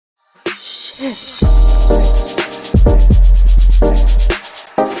Hey,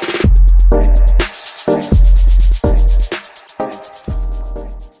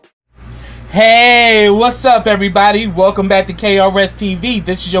 what's up everybody? Welcome back to KRS TV.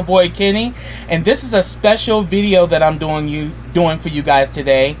 This is your boy Kenny, and this is a special video that I'm doing for you guys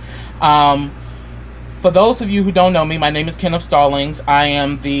today. For those of you who don't know me, my name is Kenneth Stallings. I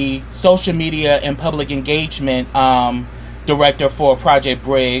am the social media and public engagement director for Project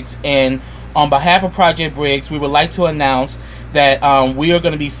Briggs, and on behalf of Project Briggs, we would like to announce that we are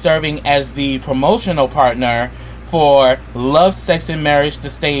going to be serving as the promotional partner for Love, Sex, and Marriage, the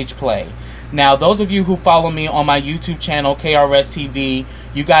stage play. Now, those of you who follow me on my YouTube channel, KRS TV,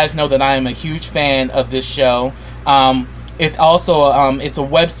 you guys know that I am a huge fan of this show. It's also it's a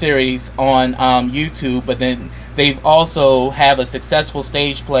web series on YouTube, but then they've also have a successful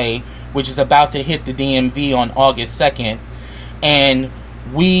stage play, which is about to hit the DMV on August 2nd. And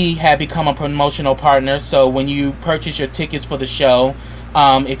we have become a promotional partner, so when you purchase your tickets for the show,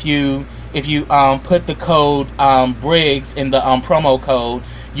 if you put the code Briggs in the promo code,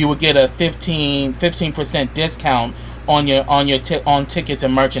 you will get a 15% discount on tickets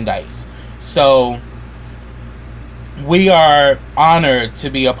and merchandise. So we are honored to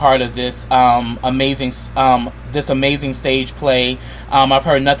be a part of this amazing stage play. I've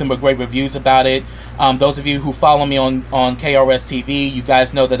heard nothing but great reviews about it. Those of you who follow me on KRS TV, you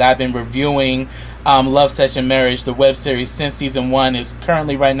guys know that I've been reviewing Love, Sex, and Marriage, the web series, since season 1. Is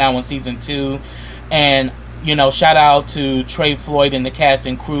currently right now on season 2. And you know, shout out to Tre Floyd and the cast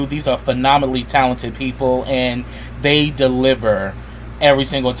and crew. These are phenomenally talented people, and they deliver every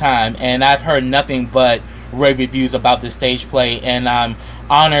single time. And I've heard nothing but rave reviews about this stage play, and I'm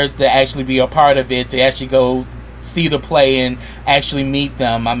honored to actually be a part of it, to actually go see the play and actually meet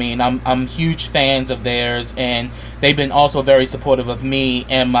them. I mean, I'm huge fans of theirs, and they've been also very supportive of me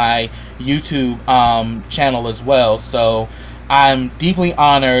and my YouTube channel as well. So I'm deeply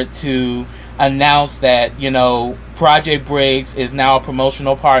honored to announce that, you know, Project Briggs is now a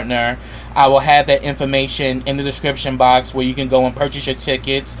promotional partner. I will have that information in the description box where you can go and purchase your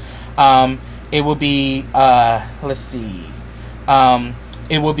tickets. It will be let's see,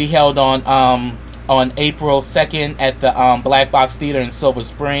 it will be held on April 2nd at the Black Box Theater in Silver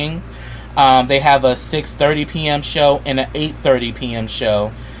Spring. They have a 6:30 p.m. show and an 8:30 p.m.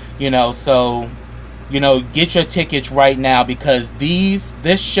 show. You know, so you know, get your tickets right now, because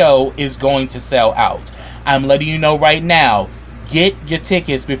this show is going to sell out. I'm letting you know right now. Get your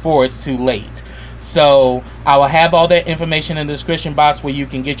tickets before it's too late. So I will have all that information in the description box where you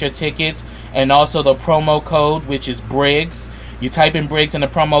can get your tickets, and also the promo code, which is Briggs. You type in Briggs in the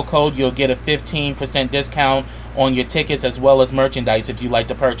promo code, you'll get a 15% discount on your tickets as well as merchandise if you like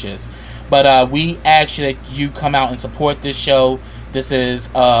to purchase. But we ask that you come out and support this show. This is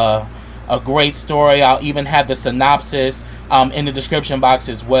a great story. I'll even have the synopsis in the description box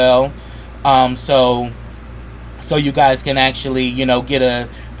as well, so you guys can actually, you know, get a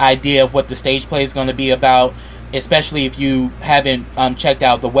idea of what the stage play is going to be about, especially if you haven't checked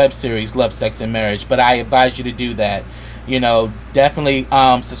out the web series Love, Sex, and Marriage. But I advise you to do that. You know, definitely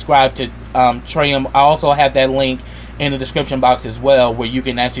subscribe to Tre. I also have that link in the description box as well, where you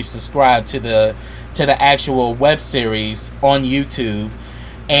can actually subscribe to the actual web series on YouTube.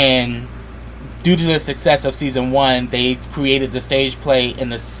 And due to the success of season 1, they've created the stage play,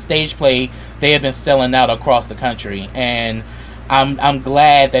 and the stage play, they have been selling out across the country. And I'm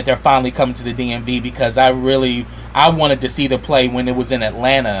glad that they're finally coming to the DMV, because I wanted to see the play when it was in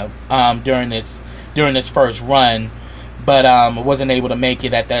Atlanta during its first run, but I wasn't able to make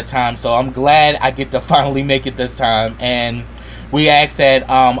it at that time. So I'm glad I get to finally make it this time. And we ask that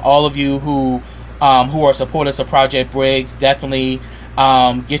all of you who are supporters of Project Briggs, definitely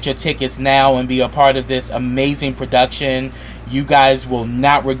get your tickets now and be a part of this amazing production. You guys will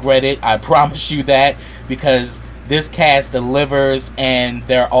not regret it, I promise you that, because this cast delivers, and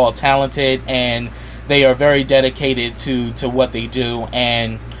they're all talented, and they are very dedicated to what they do.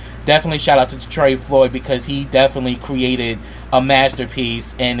 And definitely shout out to Tre Floyd, because he definitely created a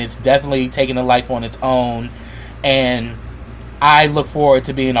masterpiece, and it's definitely taking a life on its own. And I look forward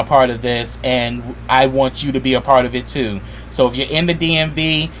to being a part of this, and I want you to be a part of it too. So if you're in the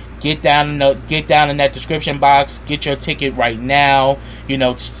DMV, get down in that description box, get your ticket right now. You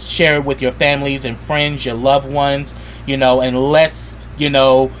know, share it with your families and friends, your loved ones. You know, and let's, you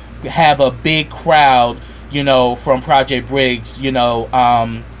know, have a big crowd, you know, from Project Briggs, you know,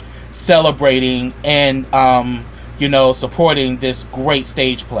 celebrating and you know, supporting this great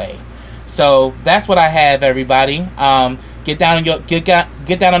stage play. So that's what I have, everybody. Get down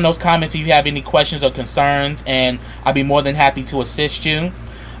on those comments if you have any questions or concerns, and I'll be more than happy to assist you.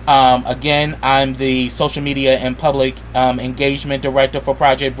 Again, I'm the social media and public engagement director for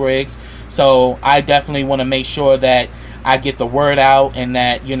Project Briggs. So I definitely want to make sure that I get the word out, and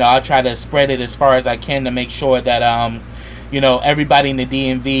that, you know, I'll try to spread it as far as I can to make sure that, you know, everybody in the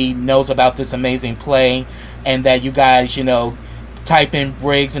DMV knows about this amazing play, and that you guys, you know, type in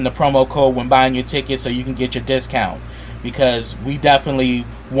Briggs in the promo code when buying your ticket so you can get your discount, because we definitely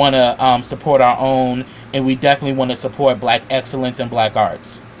want to support our own, and we definitely want to support Black excellence and Black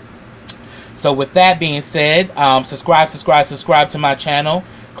arts. So with that being said, subscribe to my channel.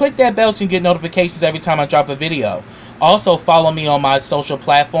 Click that bell so you can get notifications every time I drop a video. Also, follow me on my social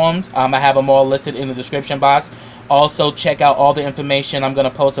platforms. I have them all listed in the description box. Also, check out all the information I'm going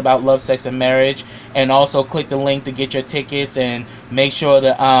to post about love, sex, and marriage. And also, click the link to get your tickets, and make sure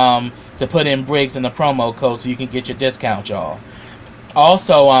to put in Briggs in the promo code so you can get your discount, y'all.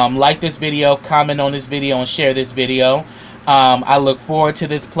 Also, like this video, comment on this video, and share this video. I look forward to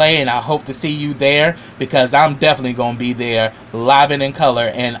this play, and I hope to see you there, because I'm definitely going to be there live and in color,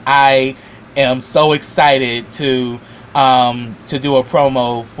 and I am so excited to do a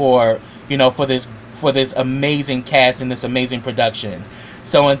promo for, you know, for this amazing cast and this amazing production.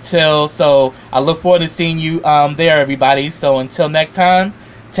 So I look forward to seeing you there, everybody. So until next time,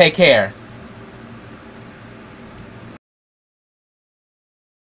 take care.